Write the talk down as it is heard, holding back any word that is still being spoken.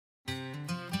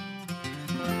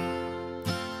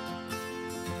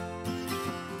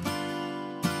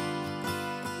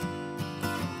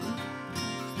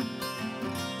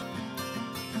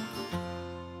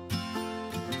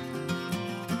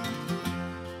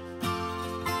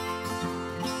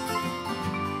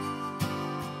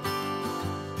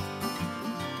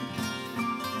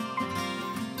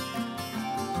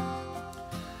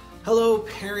Hello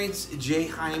parents, Jay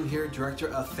Heim here, Director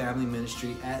of Family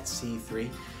Ministry at C3,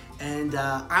 and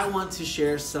I want to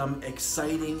share some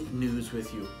exciting news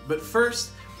with you. But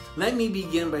first, let me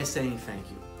begin by saying thank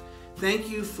you. Thank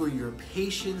you for your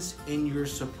patience and your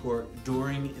support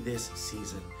during this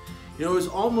season. You know, it was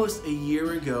almost a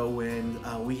year ago when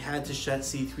we had to shut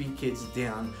C3Kids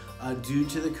down due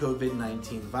to the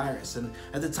COVID-19 virus. And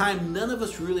at the time, none of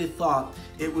us really thought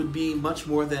it would be much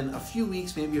more than a few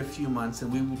weeks, maybe a few months,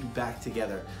 and we would be back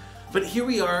together. But here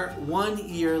we are 1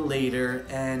 year later,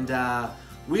 and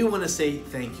we want to say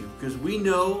thank you because we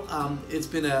know it's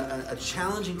been a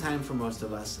challenging time for most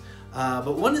of us.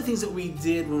 But one of the things that we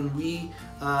did when we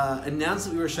announced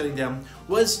that we were shutting down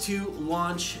was to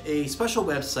launch a special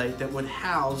website that would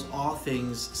house all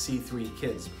things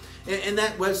C3Kids. And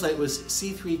that website was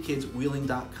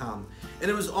C3Kidswheeling.com.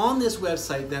 And it was on this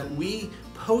website that we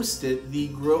posted the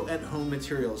Grow at Home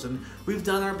materials. And we've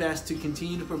done our best to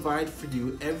continue to provide for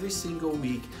you every single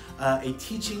week a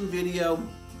teaching video,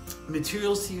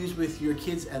 materials to use with your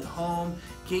kids at home,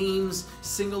 games,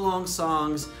 sing-along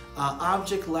songs,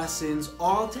 object lessons,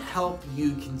 all to help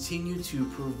you continue to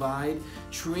provide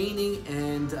training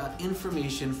and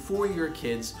information for your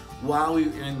kids while we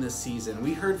were in this season.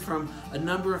 We heard from a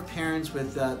number of parents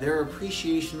with their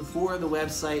appreciation for the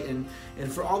website and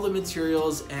for all the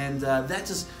materials, and that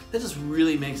just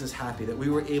really makes us happy that we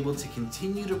were able to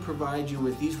continue to provide you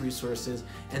with these resources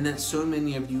and that so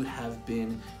many of you have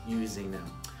been using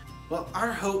them. Well,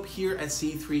 our hope here at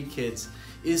C3Kids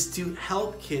is to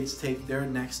help kids take their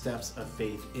next steps of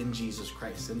faith in Jesus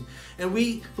Christ. And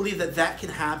we believe that that can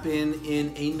happen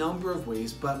in a number of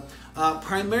ways, but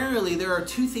primarily there are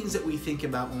two things that we think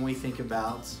about when we think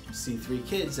about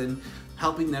C3Kids and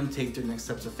helping them take their next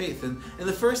steps of faith. And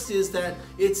the first is that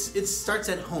it starts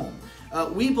at home.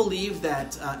 We believe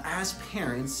that as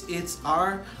parents, it's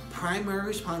our primary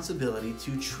responsibility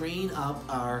to train up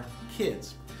our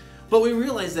kids. But we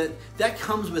realize that that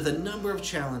comes with a number of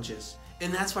challenges,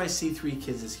 and that's why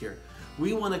C3Kids is here.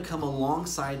 We want to come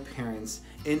alongside parents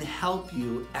and help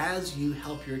you as you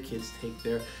help your kids take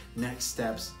their next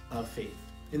steps of faith.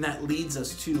 And that leads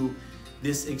us to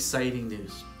this exciting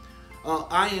news.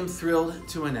 I am thrilled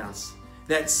to announce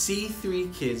that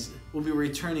C3Kids will be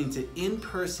returning to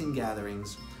in-person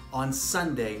gatherings on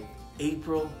Sunday,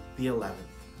 April the 11th.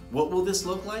 What will this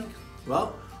look like?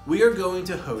 Well, we are going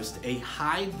to host a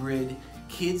hybrid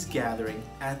kids gathering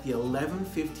at the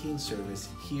 11:15 service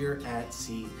here at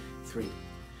C3.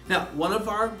 Now, one of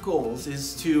our goals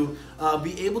is to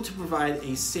be able to provide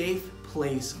a safe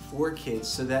place for kids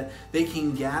so that they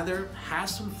can gather, have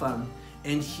some fun,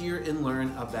 and hear and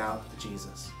learn about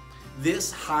Jesus.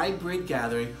 This hybrid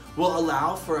gathering will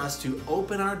allow for us to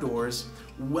open our doors,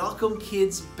 welcome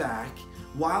kids back,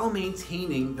 while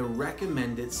maintaining the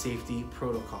recommended safety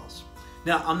protocols.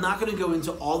 Now, I'm not going to go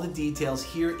into all the details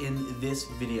here in this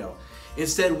video.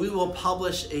 Instead, we will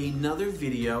publish another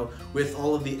video with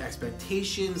all of the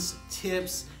expectations,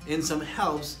 tips, and some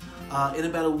helps in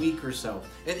about a week or so.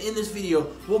 And in this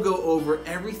video, we'll go over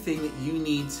everything that you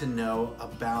need to know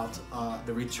about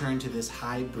the return to this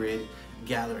hybrid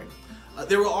gathering.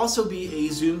 There will also be a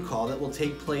Zoom call that will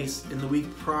take place in the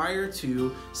week prior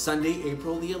to Sunday,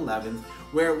 April the 11th,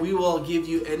 where we will give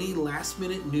you any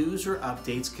last-minute news or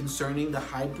updates concerning the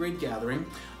hybrid gathering,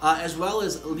 as well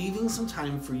as leaving some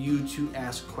time for you to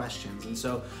ask questions. And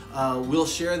so we'll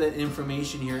share that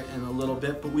information here in a little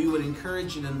bit, but we would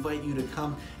encourage and invite you to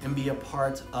come and be a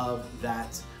part of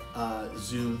that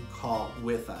Zoom call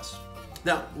with us.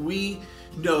 Now, we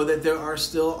know that there are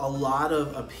still a lot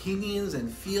of opinions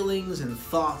and feelings and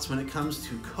thoughts when it comes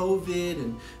to COVID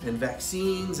and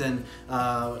vaccines and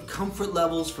comfort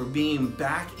levels for being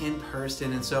back in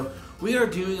person. And so we are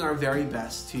doing our very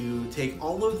best to take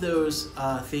all of those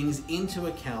things into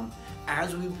account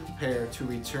as we prepare to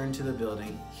return to the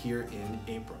building here in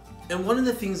April. And one of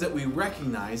the things that we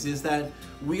recognize is that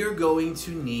we are going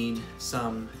to need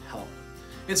some help.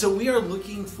 And so we are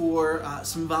looking for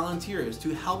some volunteers to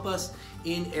help us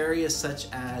in areas such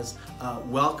as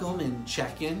welcome and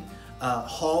check-in,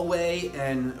 hallway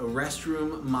and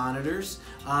restroom monitors,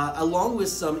 along with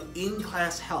some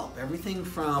in-class help. Everything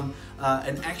from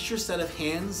an extra set of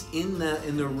hands in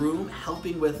the room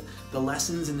helping with the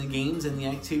lessons and the games and the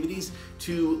activities,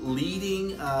 to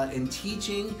leading and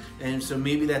teaching. And so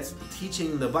maybe that's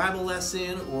teaching the Bible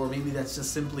lesson, or maybe that's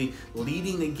just simply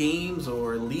leading the games,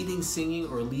 or leading singing,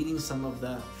 or leading some of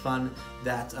the fun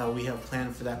that we have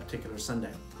planned for that particular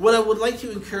Sunday. What I would like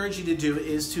to encourage you to do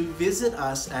is to visit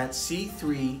us at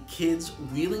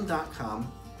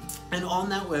C3Kidswheeling.com And on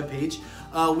that webpage,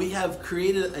 we have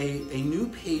created a new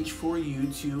page for you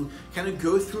to kind of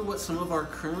go through what some of our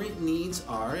current needs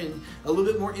are and a little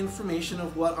bit more information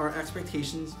of what our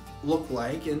expectations look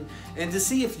like, and to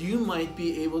see if you might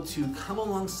be able to come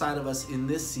alongside of us in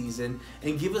this season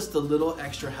and give us the little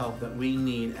extra help that we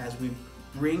need as we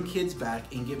bring kids back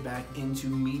and get back into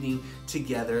meeting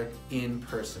together in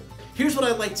person. Here's what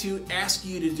I'd like to ask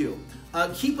you to do.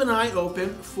 Keep an eye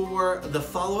open for the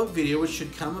follow-up video, which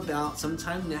should come about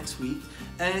sometime next week.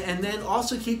 And then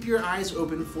also keep your eyes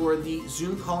open for the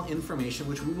Zoom call information,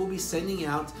 which we will be sending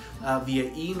out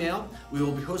via email. We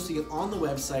will be posting it on the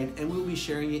website, and we will be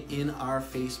sharing it in our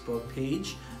Facebook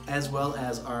page, as well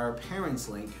as our parents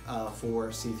link for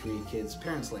C3Kids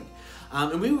Parents link.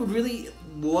 And we would really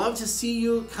love to see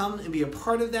you come and be a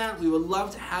part of that. We would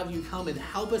love to have you come and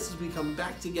help us as we come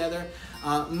back together.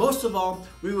 Most of all,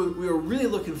 we are really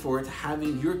looking forward to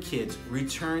having your kids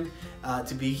return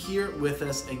to be here with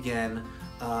us again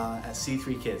at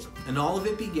C3Kids. And all of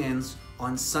it begins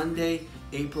on Sunday,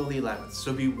 April 11th.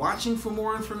 So be watching for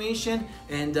more information,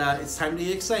 and it's time to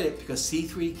get excited because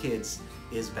C3Kids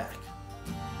is back.